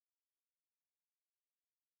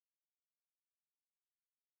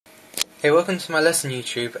Hey, welcome to my lesson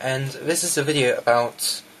YouTube, and this is a video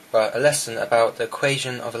about, a lesson about the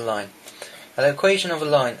equation of a line. Now, the equation of a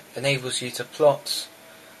line enables you to plot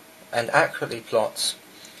and accurately plot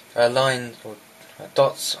a line or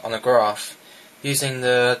dots on a graph using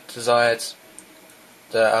the desired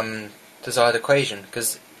equation,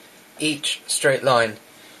 because each straight line,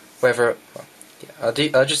 I'll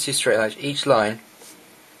just use straight lines. Each line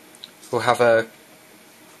will have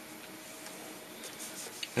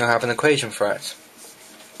an equation for it,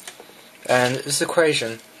 and this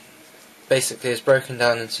equation basically is broken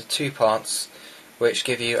down into two parts, which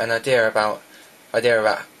give you an idea about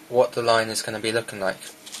what the line is going to be looking like.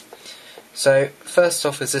 So first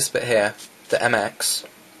off is this bit here, the mx,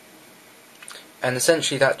 and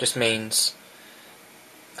essentially that just means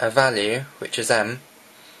a value, which is m,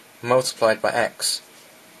 multiplied by x.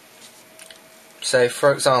 So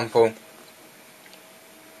for example,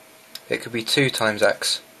 it could be 2 times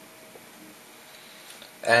x,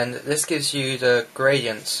 and this gives you the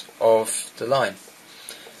gradient of the line.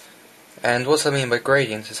 And what I mean by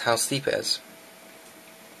gradient is how steep it is.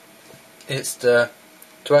 To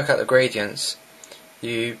work out the gradients,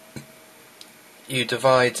 you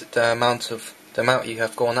divide the amount you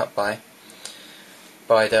have gone up by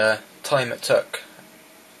the time it took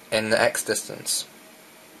in the x distance.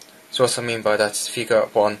 So what I mean by that is, if you go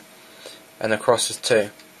up 1 and across is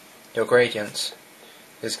 2, your gradient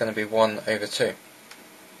is going to be 1 over 2.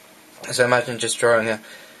 So imagine just drawing a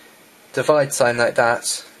divide sign like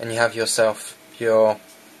that, and you have yourself your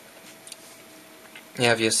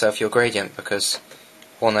gradient, because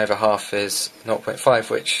 1 over half is 0.5,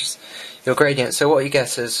 which is your gradient. So what you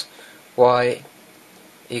get is y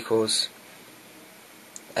equals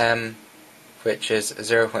m, which is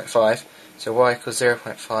 0.5. So y equals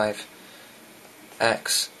 0.5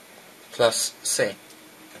 x plus c.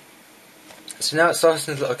 So now it's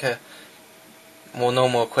starting to look like a more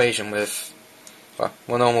normal equation with,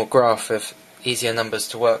 more normal graph with easier numbers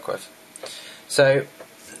to work with. So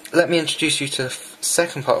let me introduce you to the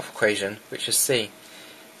second part of the equation, which is c.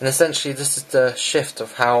 And essentially this is the shift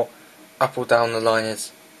of how up or down the line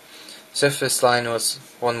is. So if this line was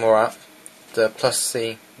 1 more up, the plus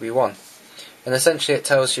c would be 1. And essentially it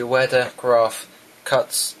tells you where the graph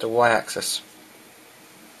cuts the y-axis.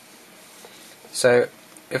 So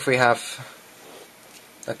if we have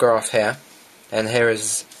a graph here, and here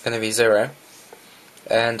is going to be 0,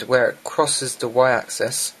 and where it crosses the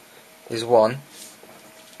y-axis is 1,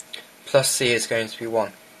 plus c is going to be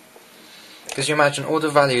 1. Because you imagine all the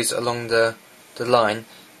values along the line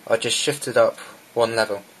are just shifted up 1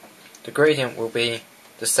 level. The gradient will be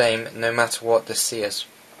the same no matter what the c is.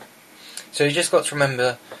 So you just got to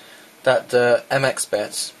remember that the mx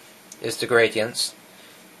bit is the gradients,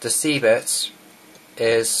 the c bit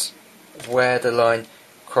is where the line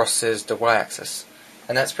crosses the y-axis,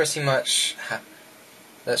 and that's pretty much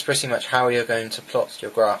how you're going to plot your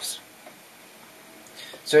graphs.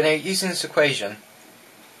 So now, using this equation,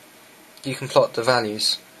 you can plot the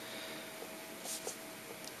values.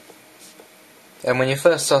 And when you're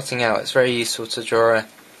first starting out, it's very useful to draw a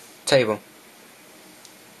table.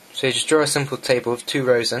 So you just draw a simple table with 2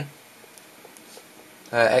 rows in,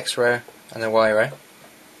 x row and a y row,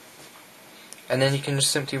 and then you can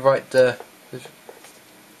just simply write the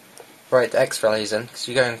x values in, because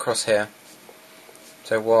you're going across here.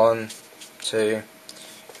 So 1, 2,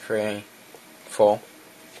 3, 4.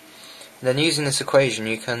 And then using this equation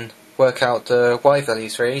you can work out the y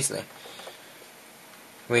values very easily.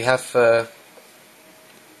 We have for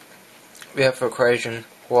equation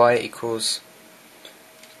y equals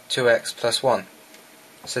 2x plus 1.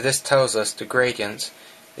 So this tells us the gradient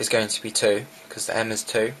is going to be 2, because the m is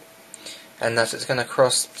 2, and that it's going to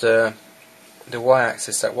cross the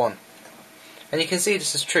y-axis at 1. And you can see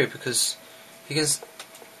this is true because you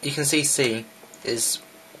can see c is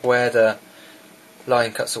where the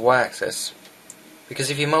line cuts the y-axis, because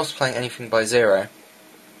if you're multiplying anything by 0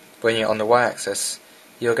 when you're on the y-axis,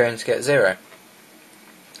 you're going to get 0.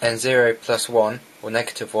 And 0 plus 1, or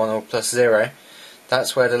negative 1, or plus 0,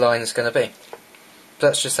 that's where the line is going to be.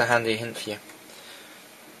 That's just a handy hint for you.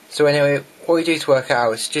 So anyway, what we do to work it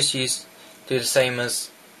out is just do the same as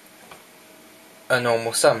a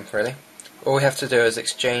normal sum, really. All we have to do is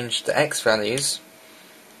exchange the x values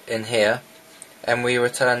in here, and we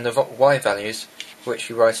return the y values, which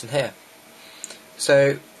we write in here.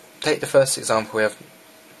 So take the first example. We have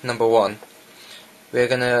number 1. We're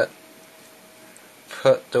going to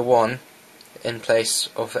put the 1 in place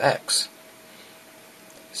of x.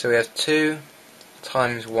 So we have 2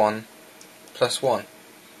 times 1 plus 1.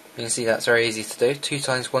 You can see that's very easy to do. 2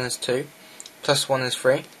 times 1 is 2, plus 1 is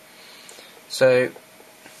 3. So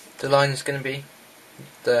the line is going to be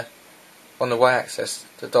on the y-axis.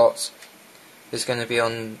 The dots is going to be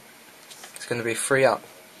it's going to be 3 up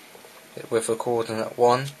with the coordinate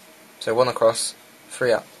 1, so 1 across,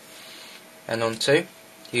 3 up. And on 2,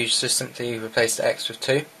 you just simply replace the x with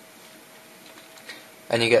 2,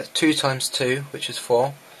 and you get 2 times 2, which is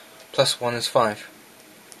 4, plus 1 is 5.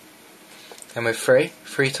 And with 3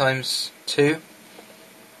 times 2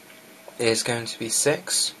 is going to be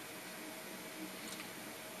 6,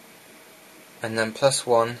 and then plus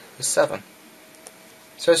 1 is 7.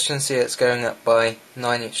 So as you can see, it's going up by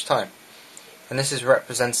 9 each time. And this is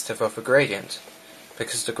representative of a gradient,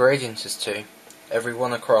 because the gradient is 2. Every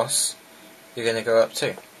 1 across, you're going to go up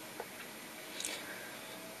 2.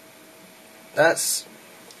 That's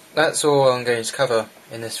all I'm going to cover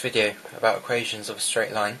in this video about equations of a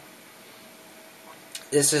straight line.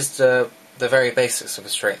 This is the very basics of a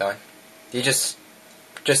straight line. You just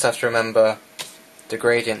have to remember the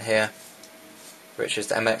gradient here, which is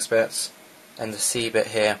the mx bits, and the c bit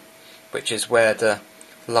here, which is where the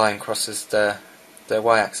line crosses the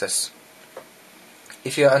y-axis.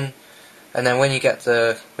 And then when you get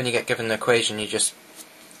given the equation, you just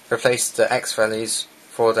replace the x values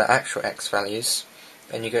for the actual x values,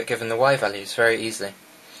 and you get given the y values very easily.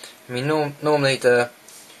 I mean, normally the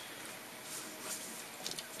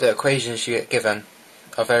equations you get given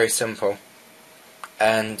are very simple,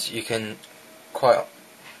 and you can quite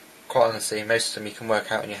honestly, most of them you can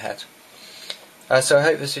work out in your head. So I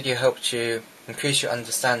hope this video helped you increase your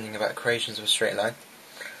understanding about equations of a straight line.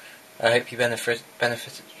 I hope you benefited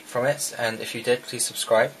from it, and if you did, please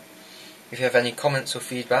subscribe. If you have any comments or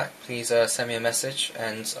feedback, please send me a message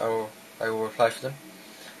and I will reply for them.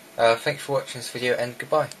 Thank you for watching this video, and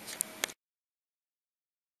goodbye.